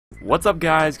What's up,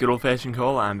 guys? Good old-fashioned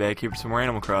Cole. I'm back here for some more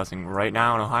Animal Crossing. Right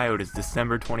now in Ohio, it is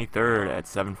December 23rd at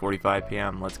 7:45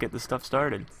 p.m. Let's get this stuff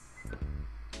started.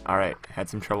 Alright, had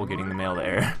some trouble getting the mail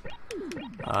there.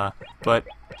 But,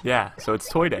 yeah, so it's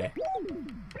Toy Day.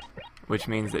 Which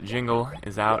means that Jingle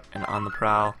is out and on the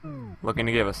prowl, looking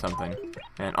to give us something.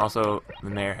 And also, the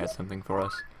mayor has something for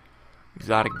us.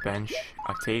 Exotic Bench,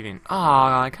 Octavian.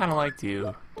 Aw, I kinda liked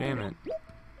you. Damn it.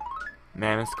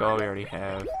 Mammoth Skull we already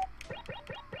have.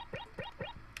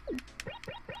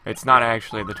 It's not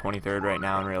actually the 23rd right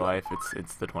now in real life,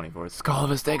 it's the 24th. Skull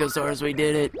of a Stegosaurus, we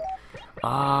did it!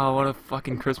 Ah, what a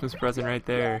fucking Christmas present right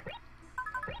there.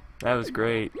 That was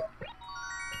great.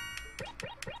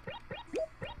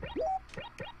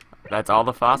 That's all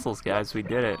the fossils, guys, we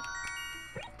did it.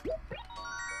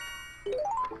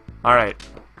 Alright,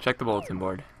 check the bulletin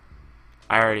board.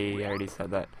 I already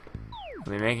said that.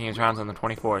 We'll be making his rounds on the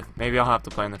 24th. Maybe I'll have to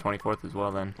play on the 24th as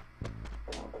well then.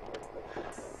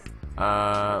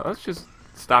 Let's just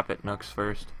stop at Nook's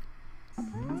first.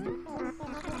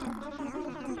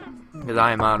 Because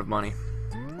I am out of money.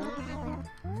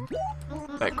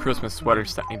 That Christmas sweater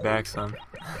sent me back some.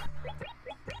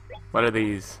 What are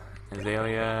these?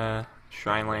 Azalea,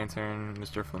 Shrine Lantern,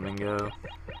 Mr. Flamingo,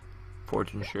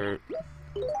 Fortune Shirt.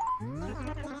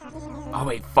 Oh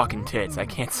wait, fucking tits. I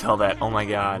can't sell that. Oh my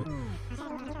god.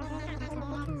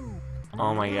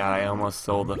 Oh my god, I almost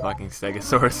sold the fucking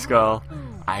Stegosaurus skull.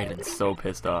 I'd been so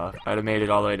pissed off. I'd have made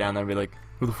it all the way down there and be like,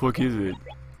 who the fuck is it?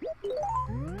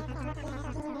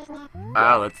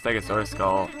 Wow, that Stegosaurus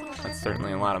skull. That's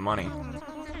certainly a lot of money.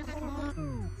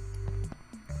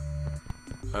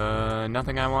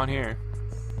 Nothing I want here.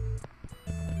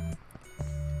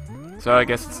 So I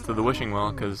guess it's to the wishing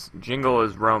well, because Jingle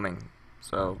is roaming.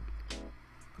 So,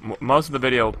 most of the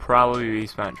video will probably be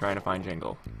spent trying to find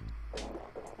Jingle.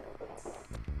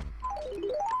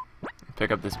 Pick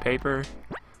up this paper.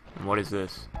 And what is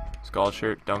this? Skull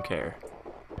shirt? Don't care.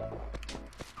 You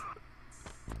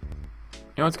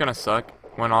know what's gonna suck?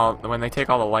 When they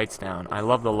take all the lights down. I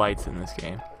love the lights in this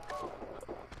game.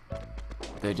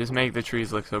 They just make the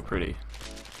trees look so pretty.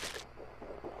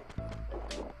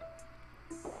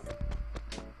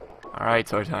 Alright,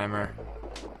 Toy Timer.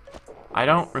 I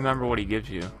don't remember what he gives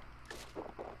you.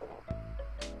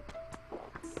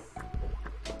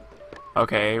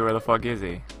 Okay, where the fuck is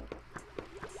he?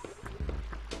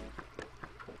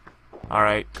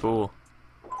 Alright, cool.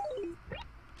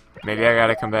 Maybe I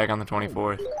gotta come back on the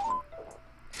 24th.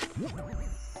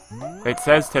 It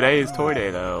says today is Toy Day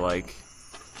though, like,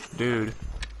 dude.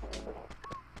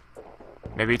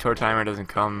 Maybe Toy Timer doesn't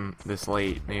come this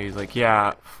late. Maybe he's like,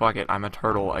 yeah, fuck it, I'm a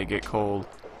turtle, I get cold.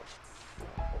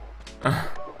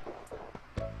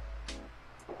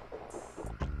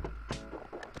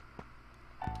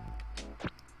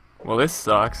 Well, this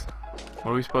sucks.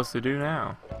 What are we supposed to do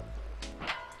now?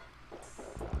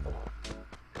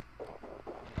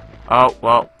 Oh,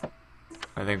 well,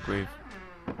 I think we've...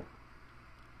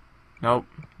 Nope.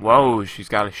 Whoa, she's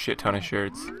got a shit ton of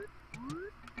shirts.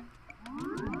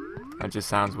 That just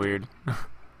sounds weird.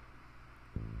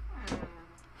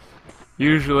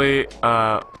 Usually,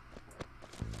 I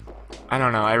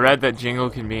don't know, I read that Jingle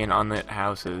can be in unlit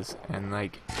houses, and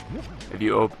like, if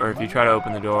you try to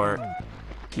open the door,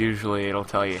 usually it'll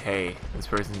tell you, hey, this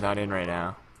person's not in right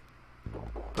now.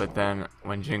 But then,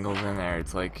 when Jingle's in there,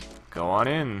 it's like, go on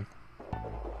in.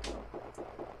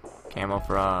 Camel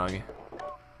Frog.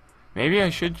 Maybe I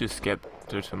should just skip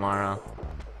to tomorrow.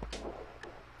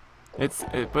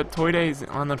 But Toy Day's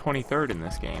on the 23rd in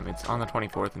this game. It's on the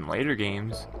 24th in later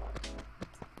games.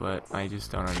 But I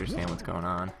just don't understand what's going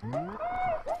on.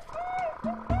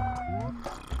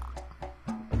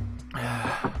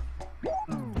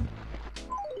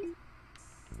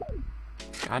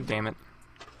 God damn it.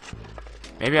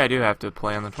 Maybe I do have to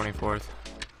play on the 24th.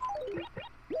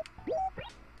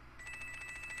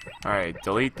 Alright,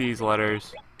 delete these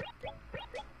letters.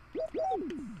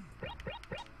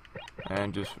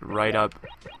 And just write up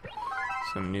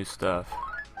some new stuff.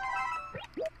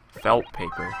 Felt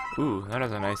paper. Ooh, that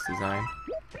is a nice design.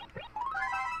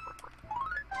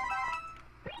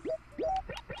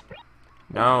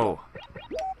 No.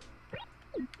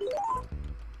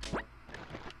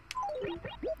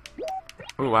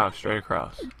 Ooh, wow, straight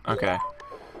across. Okay.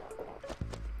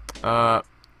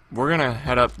 We're gonna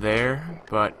head up there,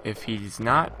 but if he's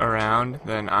not around,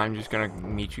 then I'm just gonna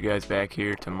meet you guys back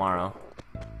here tomorrow.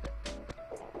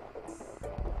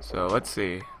 So let's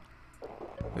see.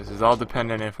 This is all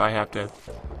dependent if I have to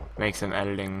make some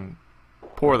editing,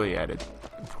 poor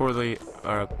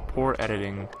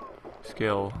editing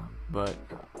skill, but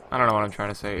I don't know what I'm trying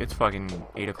to say. It's fucking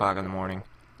 8 o'clock in the morning.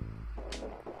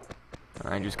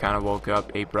 I just kind of woke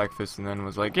up, ate breakfast, and then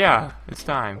was like, yeah, it's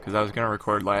time, because I was going to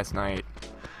record last night.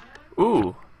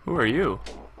 Ooh, who are you?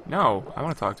 No, I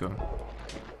want to talk to him.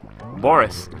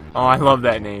 Boris. Oh, I love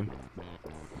that name.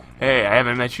 Hey, I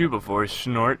haven't met you before,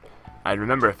 Snort. I'd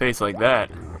remember a face like that.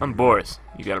 I'm Boris.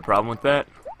 You got a problem with that?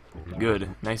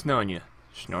 Good. Nice knowing you,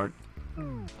 Snort.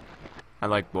 I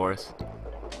like Boris.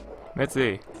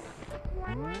 Mitzi.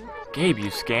 Gabe,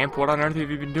 you scamp. What on earth have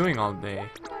you been doing all day?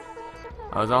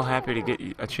 I was all happy to get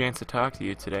a chance to talk to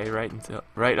you today,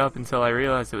 right up until I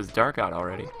realized it was dark out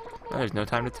already. Now there's no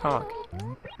time to talk.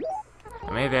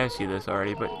 I may have asked you this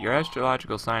already, but your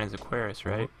astrological sign is Aquarius,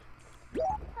 right?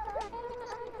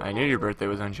 I knew your birthday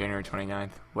was on January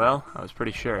 29th. Well, I was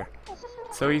pretty sure.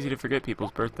 It's so easy to forget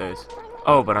people's birthdays.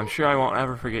 Oh, but I'm sure I won't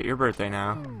ever forget your birthday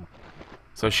now.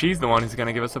 So she's the one who's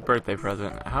gonna give us a birthday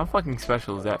present. How fucking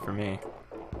special is that for me?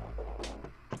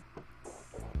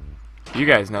 You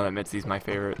guys know that Mitzi's my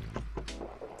favorite.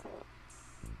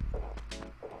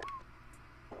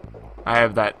 I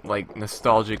have that, like,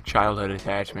 nostalgic childhood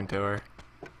attachment to her.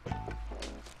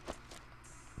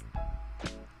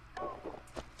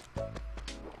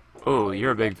 Oh,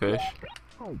 you're a big fish.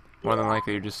 More than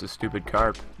likely you're just a stupid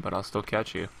carp, but I'll still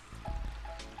catch you.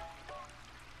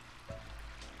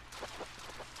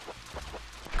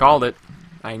 Called it.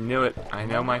 I knew it. I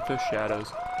know my fish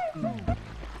shadows.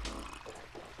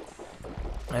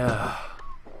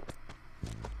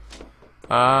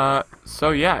 So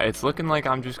yeah, it's looking like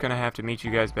I'm just gonna have to meet you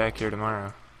guys back here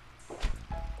tomorrow.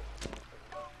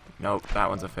 Nope, that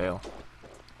one's a fail.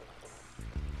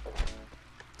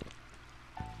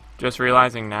 Just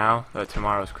realizing now that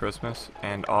tomorrow's Christmas,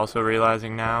 and also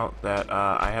realizing now that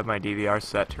I have my DVR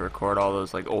set to record all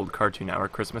those like old Cartoon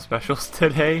Network Christmas specials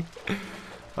today.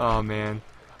 Oh man,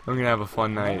 I'm gonna have a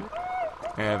fun night.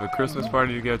 I have a Christmas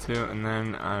party to go to, and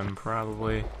then I'm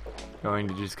probably going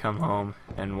to just come home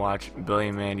and watch Billy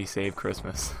and Mandy Save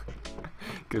Christmas.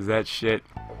 Cause that shit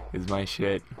is my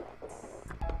shit.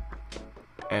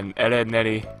 And Ed, Edd n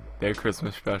Eddy, their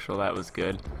Christmas special, that was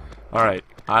good. Alright,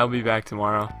 I'll be back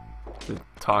tomorrow to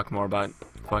talk more about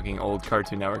fucking old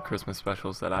Cartoon Network Christmas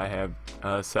specials that I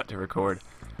have set to record.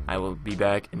 I will be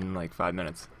back in like 5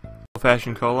 minutes.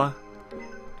 Old-fashioned cola,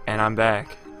 and I'm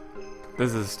back.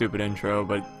 This is a stupid intro,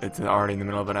 but it's already in the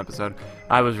middle of an episode.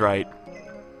 I was right.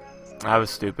 I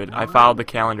was stupid. I followed the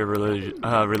calendar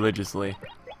religiously,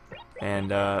 and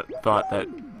thought that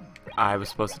I was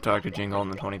supposed to talk to Jingle on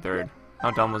the 23rd.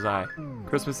 How dumb was I?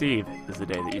 Christmas Eve is the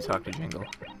day that you talk to Jingle.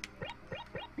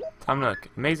 Tom Nook,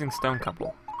 amazing stone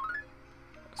couple.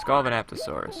 Skull of an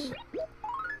Apatosaurus.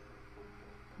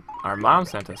 Our mom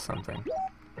sent us something.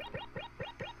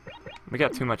 We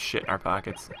got too much shit in our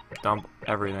pockets. Dump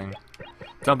everything.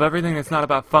 Dump everything that's not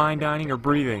about fine dining or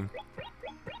breathing.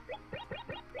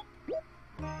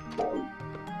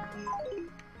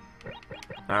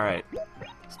 Alright.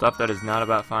 Stuff that is not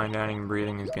about fine dining and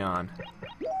breathing is gone.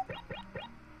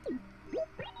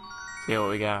 See what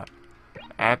we got.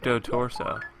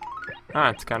 Apatotorso. Ah,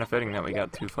 it's kind of fitting that we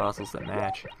got two fossils that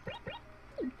match.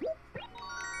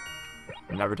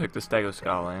 Never took the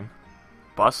Stegoskull in.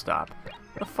 Bus stop.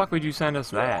 Why the fuck would you send us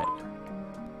that?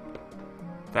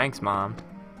 Thanks, Mom.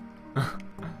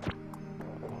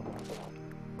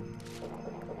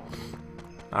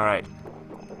 Alright.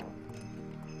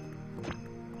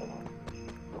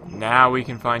 Now we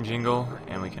can find Jingle,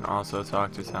 and we can also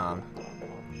talk to Tom.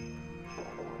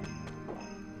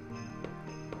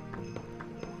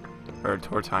 Or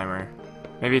Tortimer.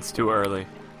 Maybe it's too early.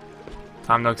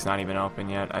 Tom Nook's not even open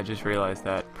yet. I just realized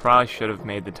that. Probably should have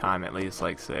made the time at least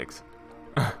like 6.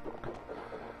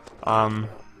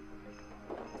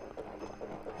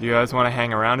 Do you guys want to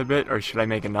hang around a bit, or should I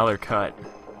make another cut?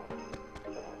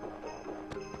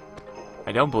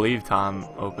 I don't believe Tom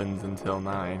opens until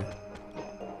 9.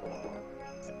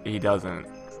 He doesn't.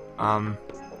 You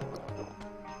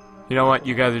know what?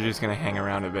 You guys are just gonna hang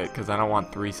around a bit, because I don't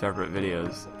want 3 separate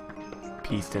videos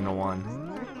pieced into one.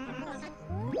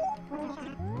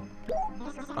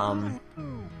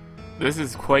 This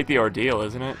is quite the ordeal,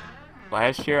 isn't it?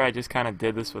 Last year I just kind of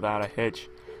did this without a hitch.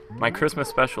 My Christmas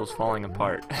special's falling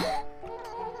apart.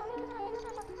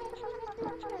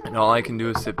 And all I can do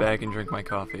is sit back and drink my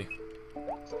coffee.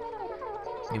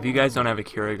 If you guys don't have a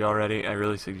Keurig already, I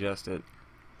really suggest it.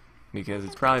 Because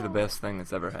it's probably the best thing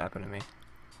that's ever happened to me.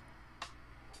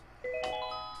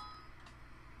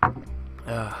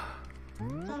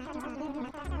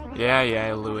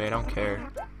 Yeah, Louie, I don't care.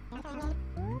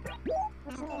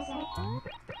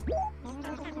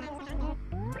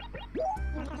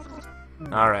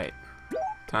 Alright.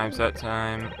 Time set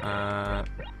time.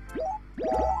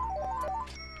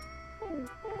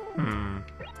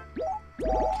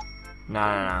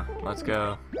 No. Let's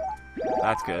go.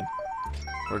 That's good.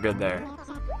 We're good there.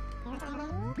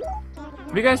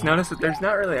 Have you guys noticed that there's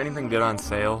not really anything good on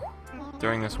sale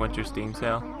during this winter Steam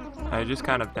sale? I just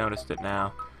kind of noticed it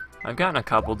now. I've gotten a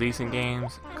couple decent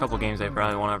games. A couple games I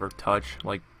probably won't ever touch.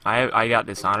 Like, I got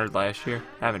Dishonored last year.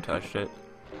 I haven't touched it.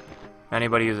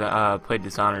 Anybody who's played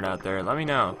Dishonored out there, let me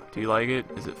know. Do you like it?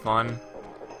 Is it fun?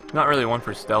 Not really one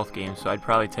for stealth games, so I'd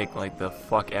probably take like the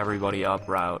fuck everybody up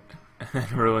route and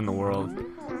then ruin the world.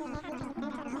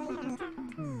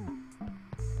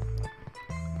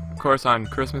 Of course, on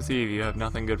Christmas Eve, you have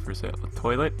nothing good for sale. A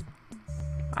toilet?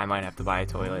 I might have to buy a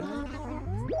toilet.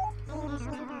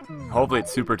 Hopefully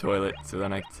it's super toilet, so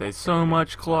then I can say so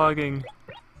much clogging.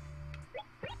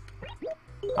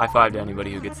 High five to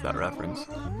anybody who gets that reference.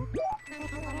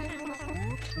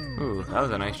 Ooh, that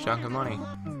was a nice chunk of money.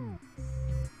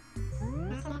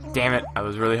 Damn it, I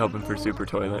was really hoping for super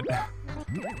toilet.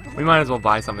 We might as well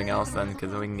buy something else then,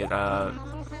 because then we can get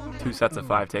 2 sets of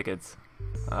 5 tickets.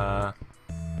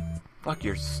 Fuck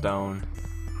your stone.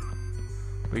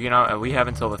 We have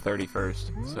until the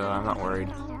 31st, so I'm not worried.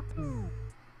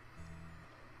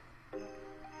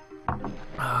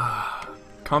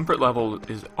 Comfort level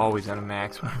is always at a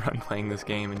max when I'm playing this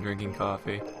game and drinking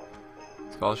coffee.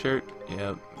 Skull shirt?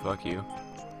 Yep, fuck you.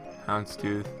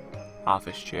 Houndstooth.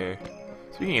 Office chair.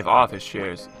 Speaking of office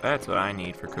chairs, that's what I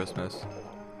need for Christmas.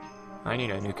 I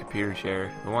need a new computer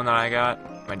chair. The one that I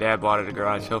got, my dad bought it at a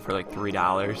garage sale for like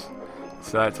 $3.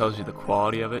 So that tells you the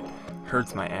quality of it.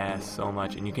 Hurts my ass so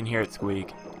much, and you can hear it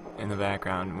squeak in the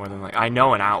background more than like. I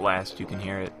know in Outlast you can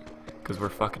hear it, because we're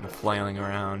fucking flailing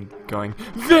around, going,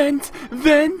 VENT!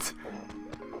 VENT!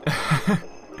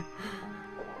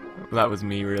 That was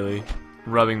me, really.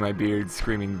 Rubbing my beard,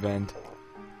 screaming VENT.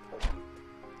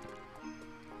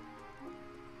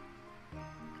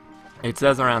 It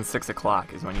says around 6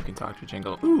 o'clock is when you can talk to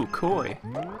Jingle. Ooh, koi!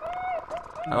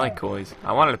 I like kois.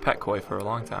 I wanted a pet koi for a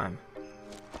long time.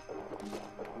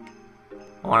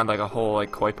 I wanted like a whole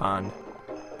like koi pond.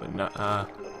 But no,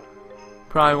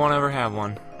 probably won't ever have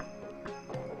one.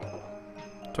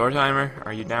 Tour timer,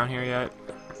 are you down here yet?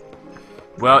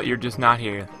 Well, you're just not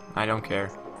here. I don't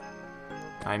care.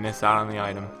 I miss out on the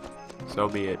item. So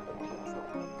be it.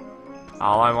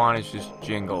 All I want is just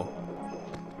Jingle.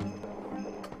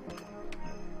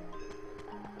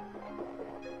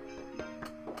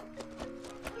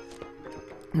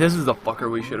 This is the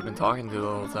fucker we should have been talking to the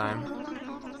whole time.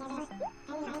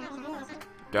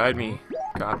 Guide me,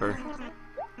 Copper.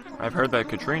 I've heard that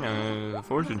Katrina, the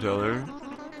fortune teller,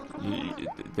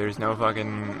 there's no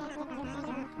fucking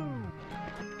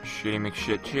shitty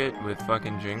McShit with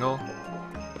fucking Jingle.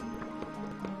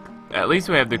 At least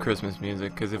we have the Christmas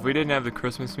music, because if we didn't have the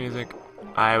Christmas music,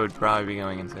 I would probably be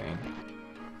going insane.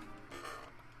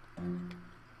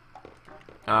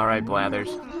 Alright, Blathers.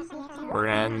 We're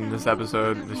gonna end this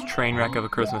episode, this train wreck of a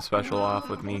Christmas special off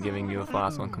with me giving you a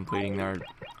fossil and completing our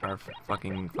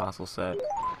fucking fossil set.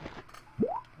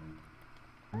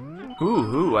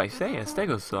 Ooh, I say, a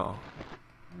stegosaur.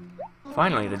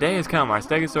 Finally, the day has come. Our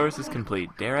stegosaurus is complete.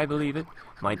 Dare I believe it?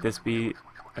 Might this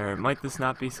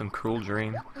not be some cruel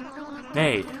dream?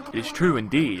 Nay, it is true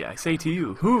indeed. I say to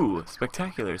you, hoo!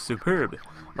 Spectacular, superb.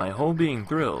 My whole being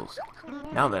thrills.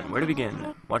 Now then, where to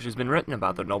begin? Much has been written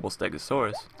about the noble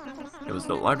stegosaurus. It was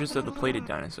the largest of the plated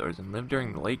dinosaurs and lived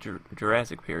during the late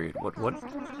Jurassic period. What?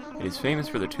 It is famous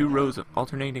for the 2 rows of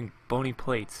alternating bony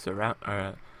plates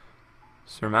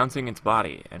surmounting its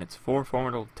body and its 4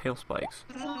 formidable tail spikes.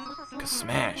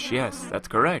 Smash! Yes, that's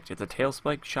correct. It's a tail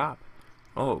spike chop.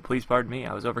 Oh, please pardon me.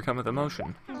 I was overcome with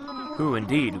emotion. Who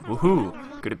indeed?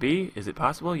 Woohoo! Could it be? Is it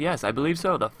possible? Yes, I believe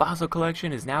so. The fossil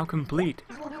collection is now complete.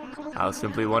 How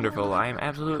simply wonderful. I am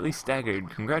absolutely staggered.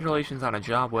 Congratulations on a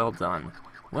job well done.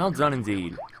 Well done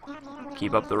indeed.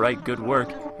 Keep up the right good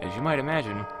work. As you might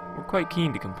imagine, we're quite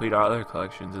keen to complete our other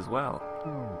collections as well.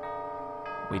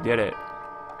 We did it.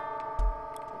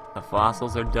 The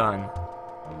fossils are done.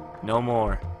 No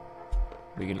more.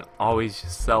 We can always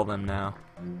just sell them now.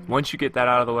 Once you get that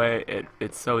out of the way,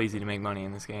 it's so easy to make money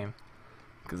in this game.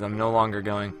 Because I'm no longer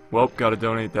going, well, gotta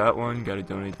donate that one, gotta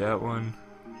donate that one.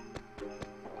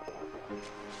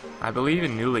 I believe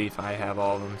in New Leaf I have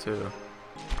all of them too.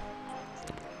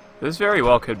 This very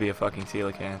well could be a fucking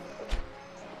coelacanth.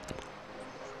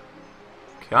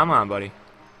 Come on, buddy.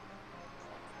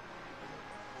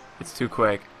 It's too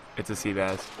quick. It's a sea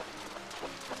bass.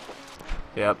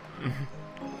 Yep.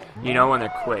 You know when they're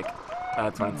quick,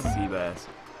 that's when it's a sea bass.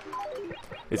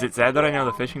 Is it sad that I know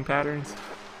the fishing patterns?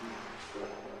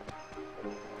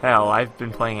 Hell, I've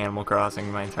been playing Animal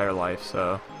Crossing my entire life,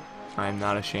 so I'm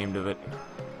not ashamed of it.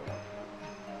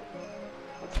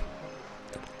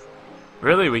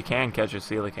 Really, we can catch a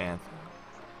coelacanth.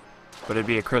 But it'd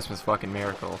be a Christmas fucking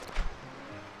miracle.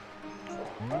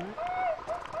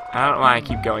 I don't know why I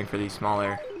keep going for these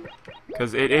smaller.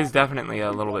 Because it is definitely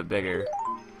a little bit bigger.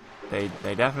 They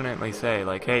definitely say,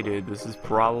 like, hey dude, this is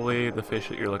probably the fish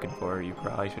that you're looking for. You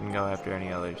probably shouldn't go after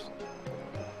any others.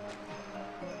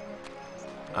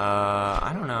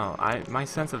 I don't know. My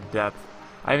sense of depth.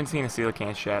 I haven't seen a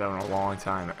coelacanth shadow in a long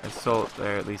time. It's still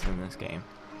there, at least in this game.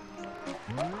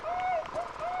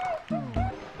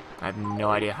 I have no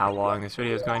idea how long this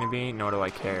video is going to be, nor do I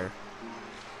care.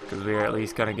 Because we are at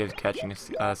least going to give catching a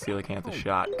coelacanth a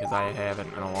shot, because I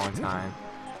haven't in a long time.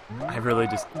 I've really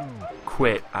just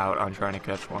quit out on trying to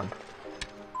catch one.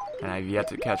 And I've yet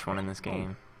to catch one in this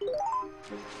game.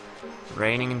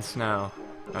 Raining and snow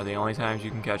are the only times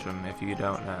you can catch them, if you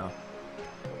don't know.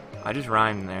 I just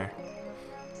rhymed there.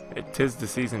 It 'tis the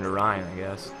season to rhyme, I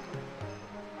guess.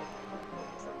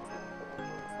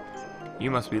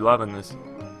 You must be loving this.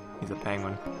 He's a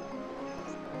penguin.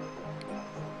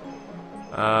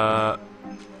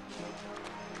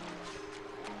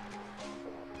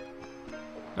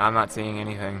 I'm not seeing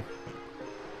anything.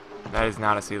 That is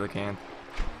not a coelacanth.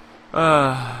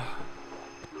 I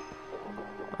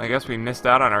guess we missed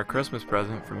out on our Christmas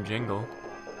present from Jingle.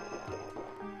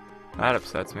 That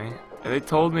upsets me. They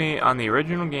told me on the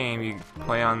original game you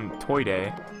play on Toy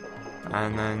Day,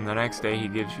 and then the next day he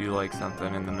gives you like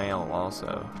something in the mail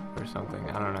also, or something.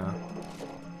 I don't know.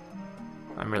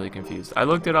 I'm really confused. I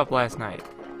looked it up last night.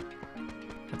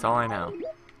 That's all I know.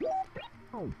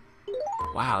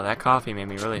 Wow, that coffee made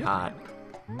me really hot.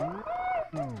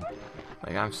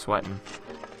 Like, I'm sweating.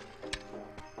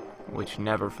 Which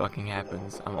never fucking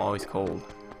happens. I'm always cold.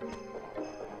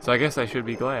 So I guess I should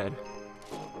be glad.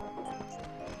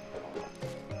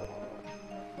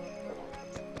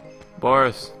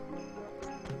 Boris.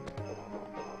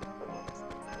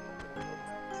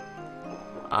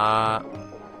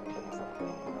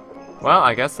 Well,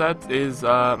 I guess that is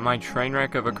my train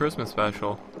wreck of a Christmas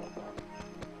special.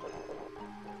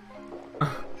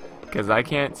 Because I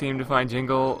can't seem to find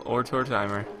Jingle or Tour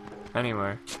Timer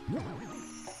anywhere.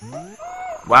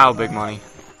 Wow, big money.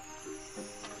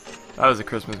 That was a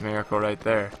Christmas miracle right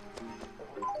there.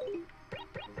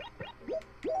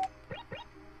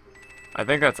 I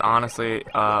think that's honestly,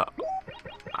 oh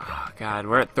God,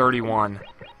 we're at 31.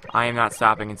 I am not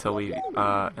stopping until we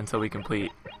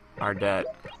complete our debt.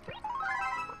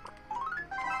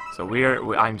 So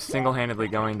I'm single-handedly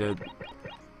going to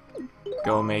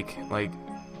go make, like,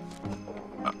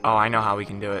 oh, I know how we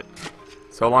can do it.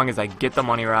 So long as I get the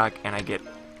money rock and I get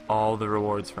all the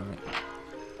rewards from it.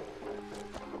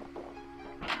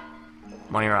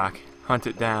 Money rock. Hunt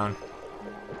it down.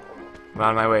 I'm out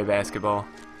of my way, basketball.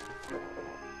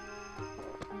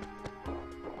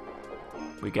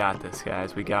 We got this,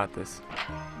 guys. We got this.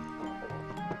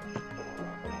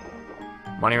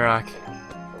 Money rock.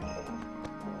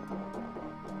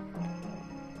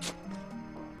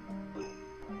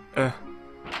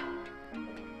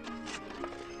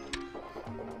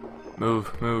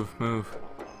 Move, move, move.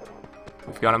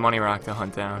 We've got a money rock to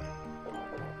hunt down.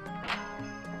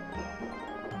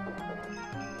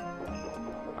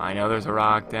 I know there's a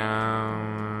rock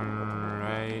down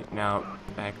right now.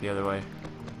 Back the other way.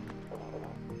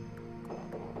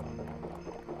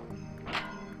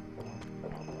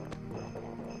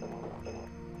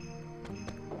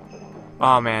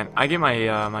 Oh man, I get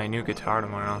my my new guitar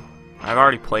tomorrow. I've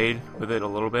already played with it a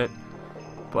little bit,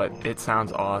 but it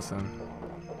sounds awesome.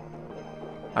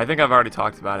 I think I've already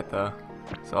talked about it though,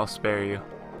 so I'll spare you.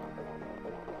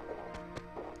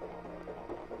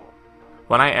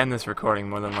 When I end this recording,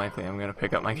 more than likely I'm gonna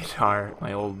pick up my guitar,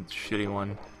 my old shitty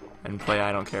one, and play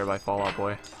I Don't Care by Fall Out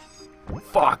Boy.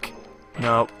 Fuck!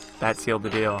 Nope, that sealed the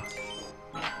deal.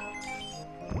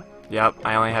 Yep,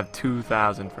 I only have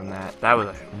 2,000 from that. That was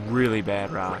a really bad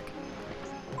rock.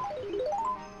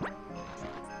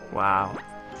 Wow.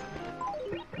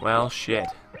 Well, shit.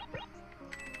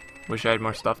 Wish I had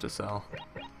more stuff to sell.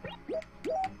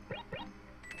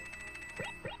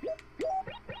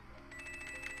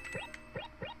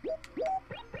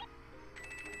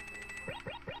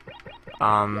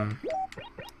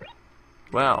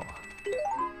 Well,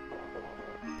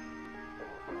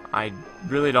 I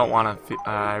really don't want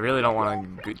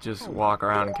to just walk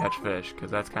around and catch fish,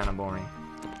 because that's kind of boring.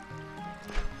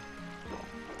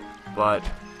 But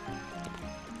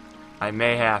I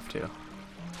may have to.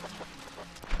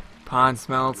 Pond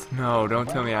smelts? No, don't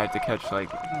tell me I have to catch like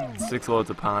 6 loads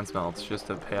of pond smelts just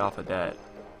to pay off a debt.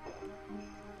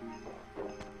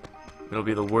 It'll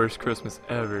be the worst Christmas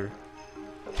ever.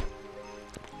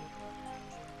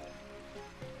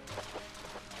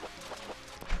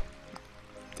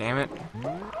 Damn it.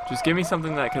 Just give me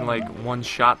something that can, like,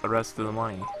 one-shot the rest of the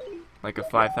money. Like a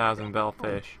 5,000 bell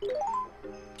fish.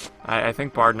 I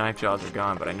think barred knife jaws are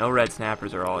gone, but I know red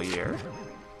snappers are all year.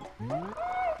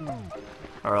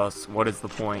 Or else, what is the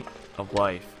point of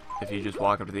life if you just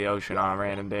walk up to the ocean on a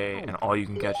random day and all you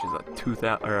can catch is a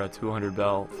 200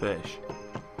 bell fish?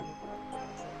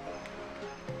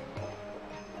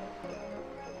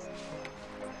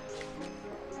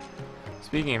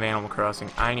 Speaking of Animal Crossing,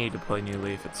 I need to play New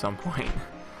Leaf at some point,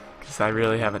 because I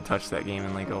really haven't touched that game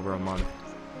in like over a month.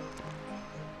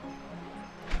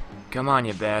 Come on,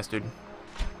 you bastard.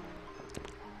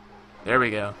 There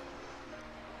we go.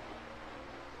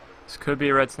 This could be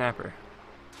a red snapper.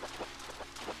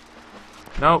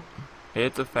 Nope.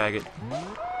 It's a faggot.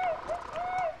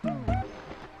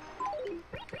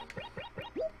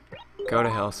 Go to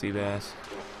hell, sea bass.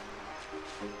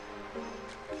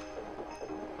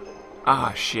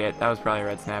 Ah, shit. That was probably a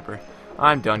red snapper.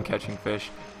 I'm done catching fish.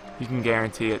 You can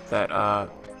guarantee it that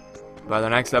by the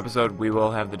next episode, we will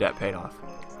have the debt paid off.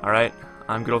 Alright?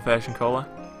 I'm Good Old Fashioned Cola.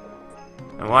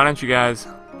 And why don't you guys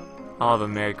all have a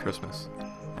Merry Christmas.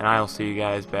 And I'll see you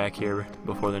guys back here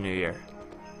before the New Year.